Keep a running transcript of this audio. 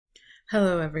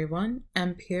Hello everyone,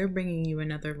 Emp here bringing you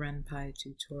another Renpy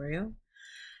tutorial.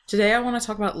 Today I want to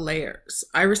talk about layers.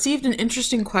 I received an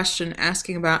interesting question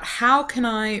asking about how can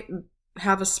I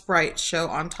have a sprite show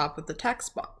on top of the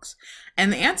text box?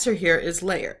 And the answer here is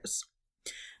layers.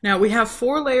 Now we have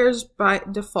 4 layers by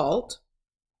default.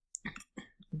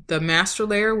 The master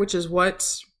layer, which is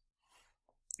what's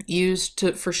used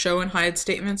for show and hide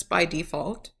statements by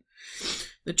default.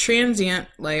 The transient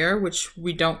layer, which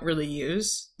we don't really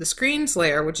use. The screens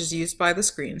layer, which is used by the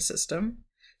screen system.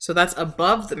 So that's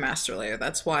above the master layer.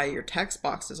 That's why your text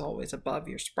box is always above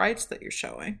your sprites that you're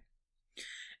showing.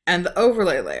 And the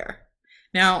overlay layer.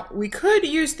 Now, we could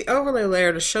use the overlay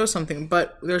layer to show something,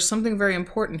 but there's something very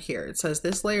important here. It says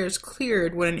this layer is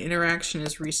cleared when an interaction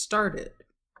is restarted.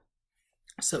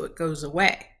 So it goes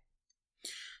away.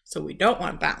 So we don't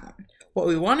want that one. What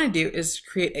we want to do is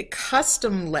create a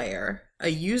custom layer, a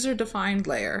user-defined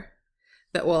layer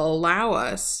that will allow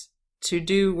us to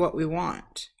do what we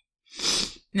want.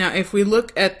 Now, if we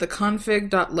look at the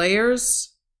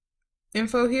config.layers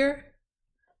info here,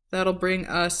 that'll bring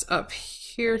us up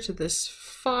here to this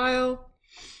file.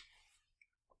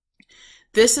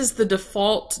 This is the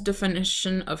default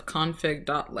definition of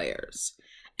config.layers.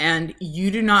 And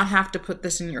you do not have to put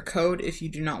this in your code if you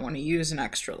do not want to use an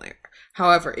extra layer.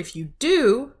 However, if you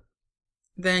do,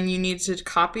 then you need to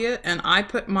copy it, and I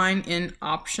put mine in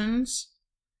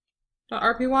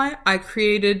options.rpy. I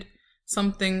created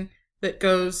something that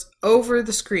goes over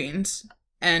the screens,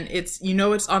 and it's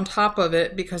on top of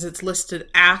it because it's listed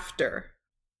after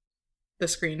the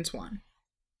screens one.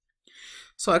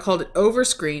 So I called it over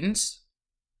screens,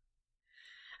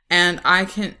 and I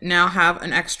can now have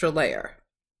an extra layer.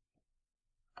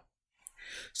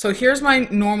 So here's my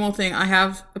normal thing. I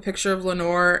have a picture of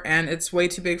Lenore and it's way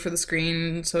too big for the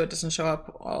screen, so it doesn't show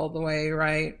up all the way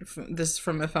right. This is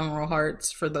from Ephemeral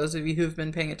Hearts, for those of you who've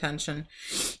been paying attention.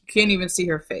 You can't even see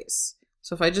her face.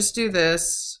 So if I just do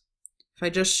this, if I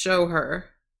just show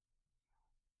her,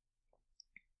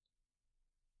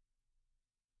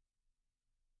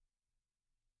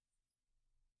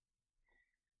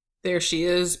 there she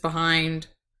is behind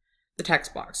the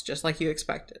text box, just like you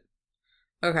expected.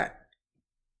 Okay.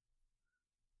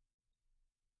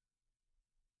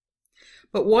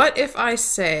 But what if I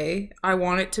say I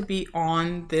want it to be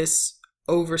on this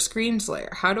over screens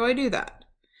layer? How do I do that?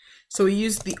 So we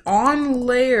use the on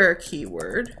layer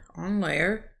keyword, on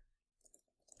layer,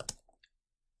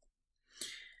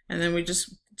 and then we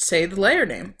just say the layer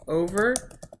name, over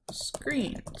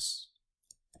screens.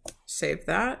 Save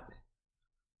that,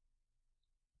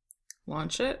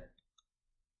 launch it.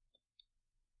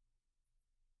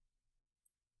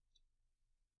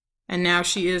 And now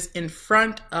she is in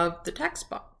front of the text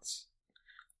box.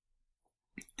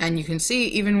 And you can see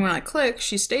even when I click,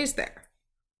 she stays there.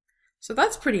 So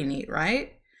that's pretty neat,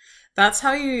 right? That's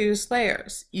how you use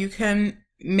layers. You can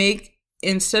make,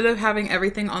 instead of having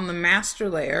everything on the master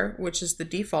layer, which is the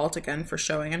default again for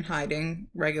showing and hiding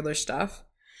regular stuff,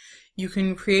 you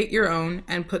can create your own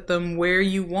and put them where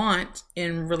you want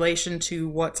in relation to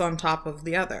what's on top of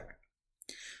the other.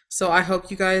 So I hope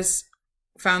you guys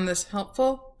found this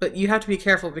helpful, but you have to be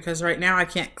careful because right now I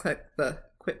can't click the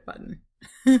quit button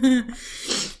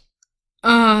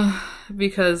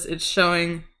because it's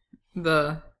showing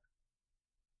the,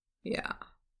 yeah.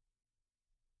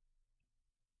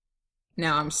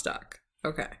 Now I'm stuck.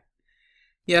 Okay.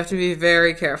 You have to be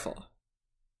very careful.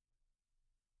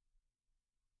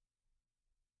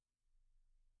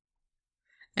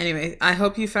 Anyway, I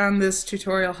hope you found this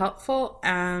tutorial helpful,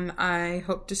 and I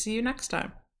hope to see you next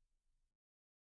time.